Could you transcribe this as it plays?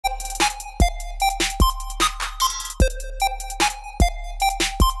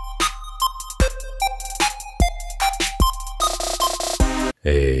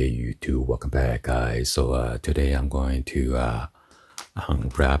Hey YouTube, welcome back guys. So today I'm going to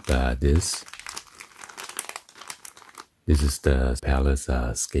unwrap this. This is the Palace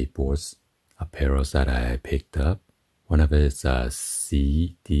Skateboards apparels that I picked up. One of it is a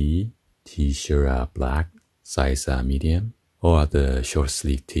CD t-shirt black, size medium. All of the short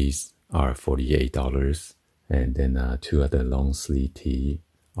sleeve tees are $48. And then two other long sleeve tees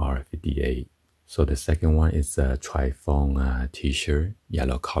are $58. So the second one is a tri-foam t-shirt,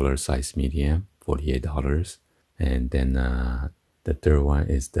 yellow color, size medium, $48. And then the third one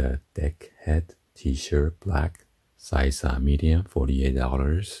is the Deckhead t-shirt, black, size medium,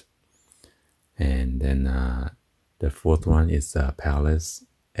 $48. And then the fourth one is a Palace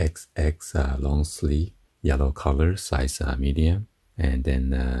XX long sleeve, yellow color, size medium. And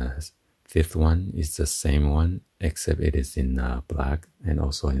then fifth one is the same one, except it is in black and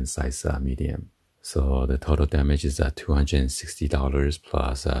also in size medium. So the total damage is $260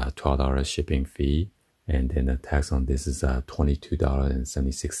 plus $12 shipping fee. And then the tax on this is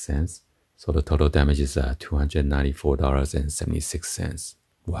 $22.76. So the total damage is $294.76.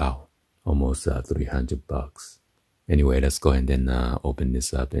 Wow, almost $300. Anyway, let's go ahead and then open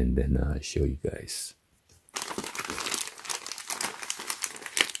this up and then show you guys.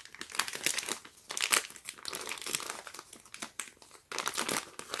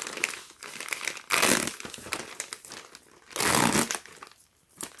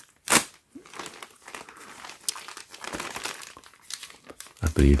 I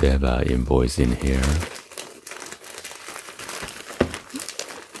believe they have an invoice in here.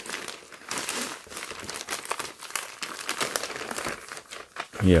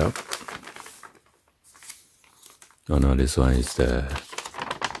 Yep. Oh no, this one is the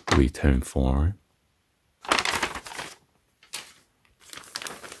return form.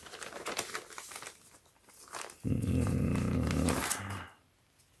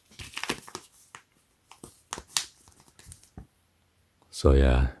 So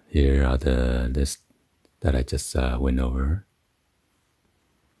yeah, here are the list that I just went over.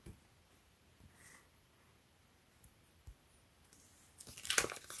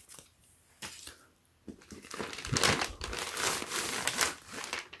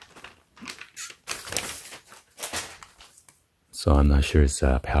 So I'm not sure it's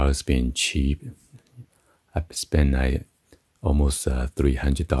Palace being cheap. I spent almost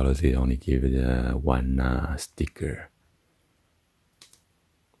 $300. They only give it one sticker.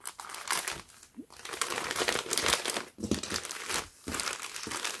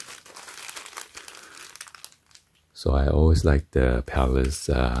 So I always like the Palace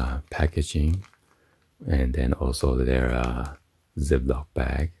packaging, and then also their Ziploc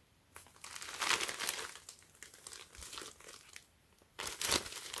bag.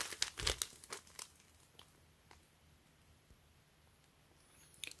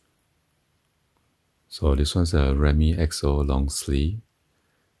 So this one's a Remy XO long sleeve,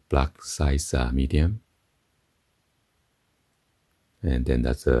 black size medium. And then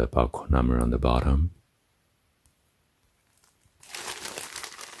that's a barcode number on the bottom.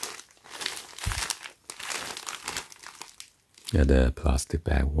 Yeah, the plastic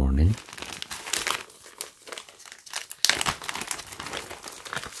bag warning.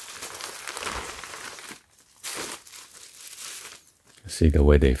 See the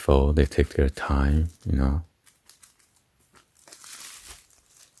way they fold, they take their time, you know.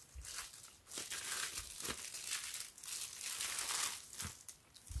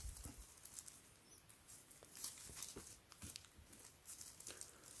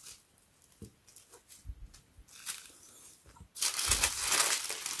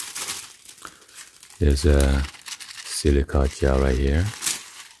 There's a silica gel right here.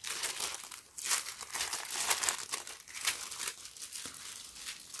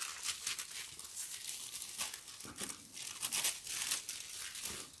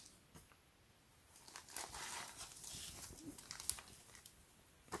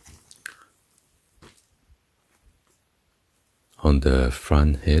 On the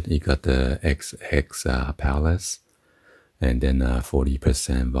front hit, you got the XX Palace, and then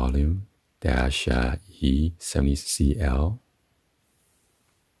 40% volume dash E70CL.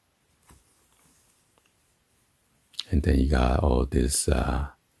 And then you got all this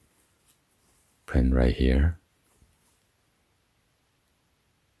print right here.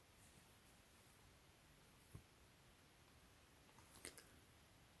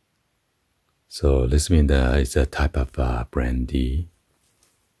 So this means that it's a type of brandy.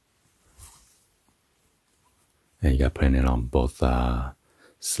 And you got printed on both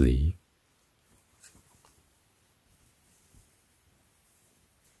sleeves.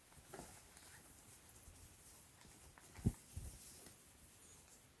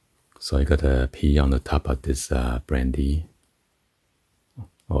 So I got a P on the top of this brandy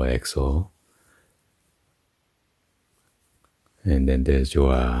or XO. And then there's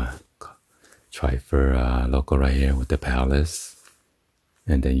your Trifer logo right here with the palace.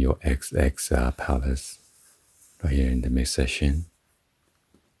 And then your XX palace right here in the mid section.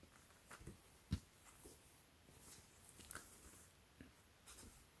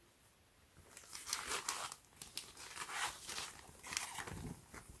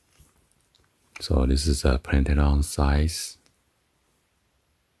 So this is a printed on size.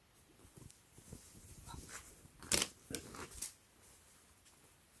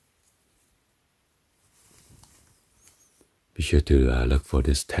 Be sure to look for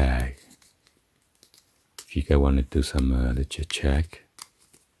this tag if you guys want to do some legit check.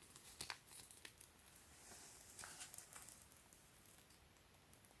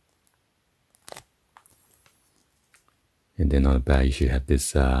 And then on the back you should have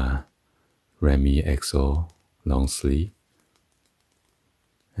this Remy XO long sleeve,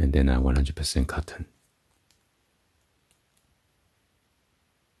 and then 100% cotton.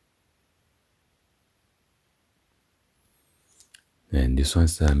 And this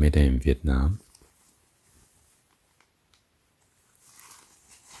one's made in Vietnam.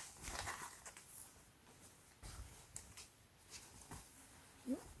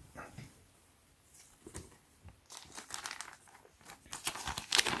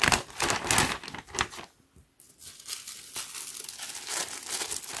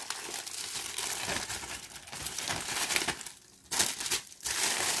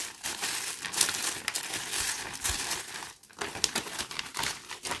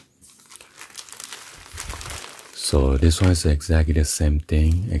 So this one is exactly the same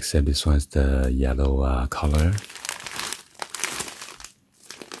thing, except this one's the yellow color.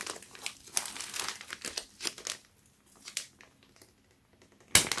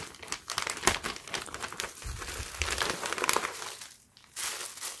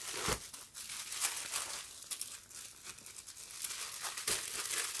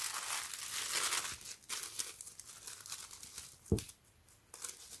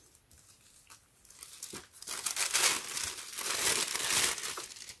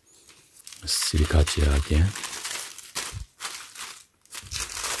 Silica again.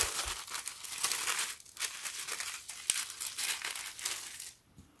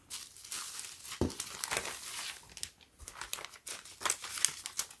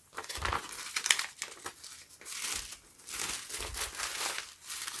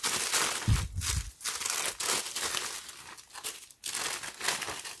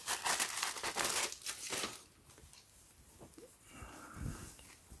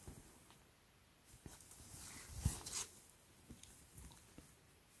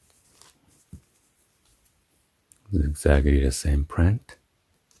 It's exactly the same print.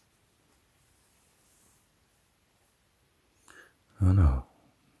 Oh no,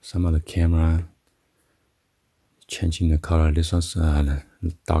 some of the camera changing the color. This one's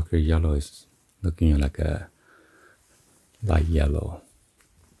darker yellow, is looking like a light yellow.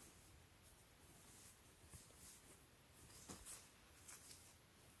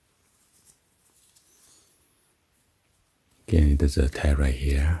 Again, there's a tag right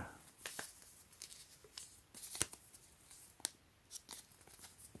here.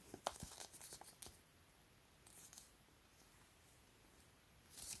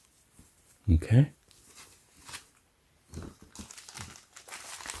 Okay.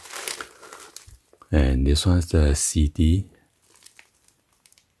 And this one's the CD.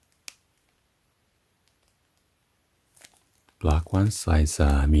 Black one, size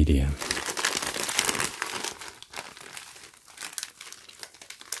medium.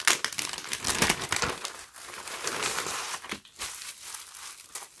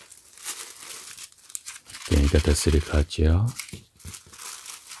 Again, you got the silica gel.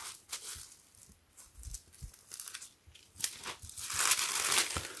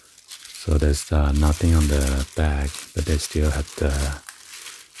 So there's nothing on the bag, but they still have the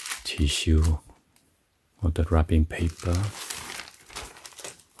tissue or the wrapping paper.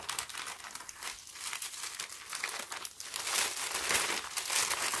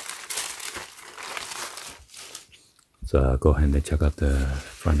 So go ahead and check out the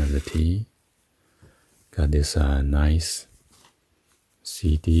front of the tee. Got this nice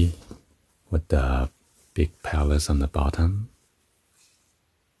CD with the big palace on the bottom.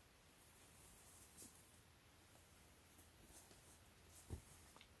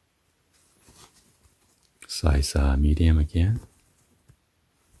 Size medium again.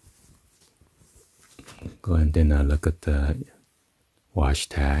 Go ahead and look at the wash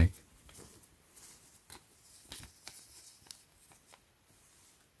tag.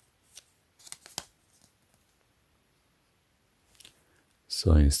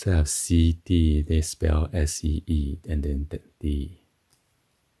 So instead of CD, they spell SEE and then the D.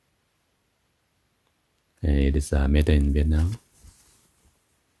 And it is made in Vietnam.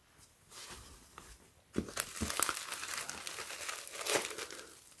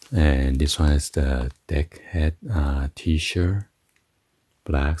 And this one is the Deckhead t-shirt,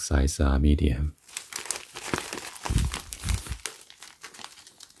 black, size medium.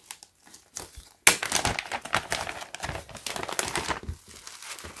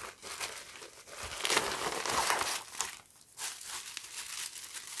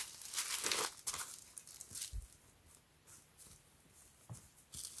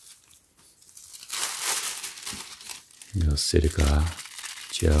 Your silica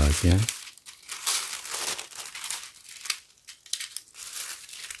gel again.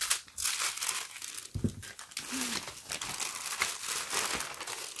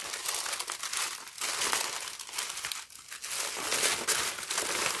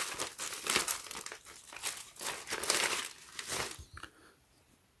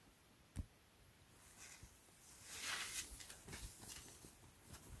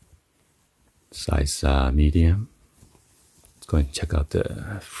 Size medium. Let's go and check out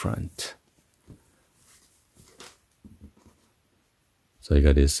the front. So you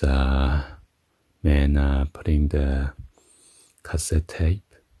got this man putting the cassette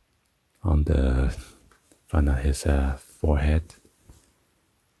tape on the front of his forehead.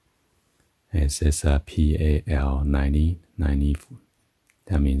 And it says PAL 90.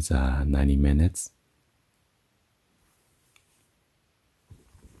 That means 90 minutes.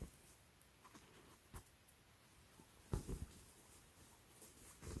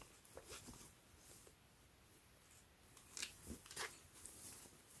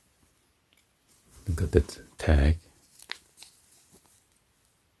 Look at the tag.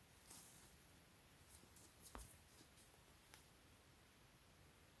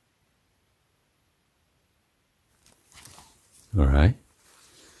 All right.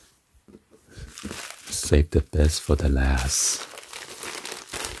 Save the best for the last.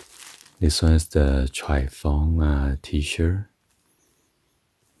 This one is the Tri-Phone t-shirt.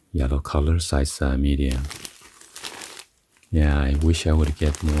 Yellow color, size medium. Yeah, I wish I would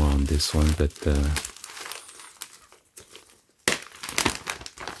get more on this one, but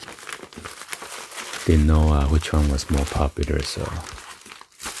didn't know which one was more popular, so.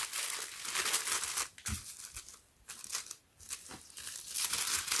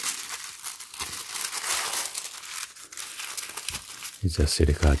 It's a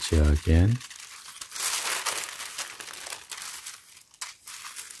silica gel again.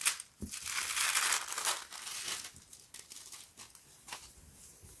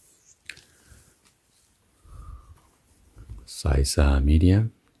 Size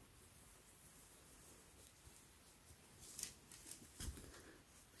medium.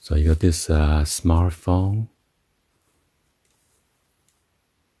 So you got this smartphone.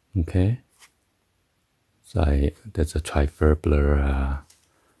 Okay. So there's a tri-blur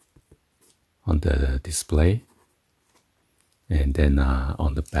on the display. And then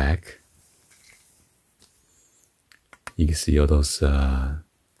on the back, you can see all those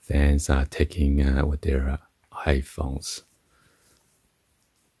fans are taking with their iPhones.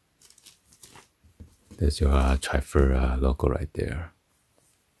 There's your tri-blur logo right there.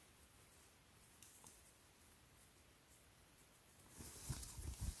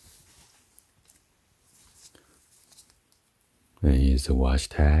 And here's the watch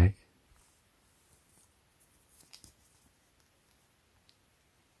tag.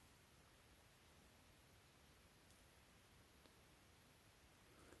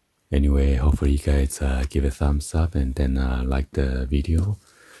 Anyway, hopefully you guys give a thumbs up and then like the video.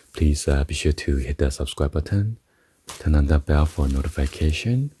 Please be sure to hit the subscribe button, turn on the bell for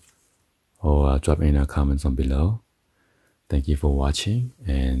notification, or drop in comments on below. Thank you for watching,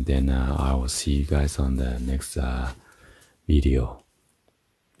 and then I will see you guys on the next video.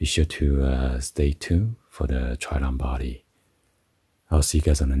 Be sure to stay tuned for the try-on body. I'll see you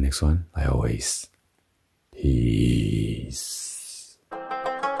guys on the next one. Like always, peace.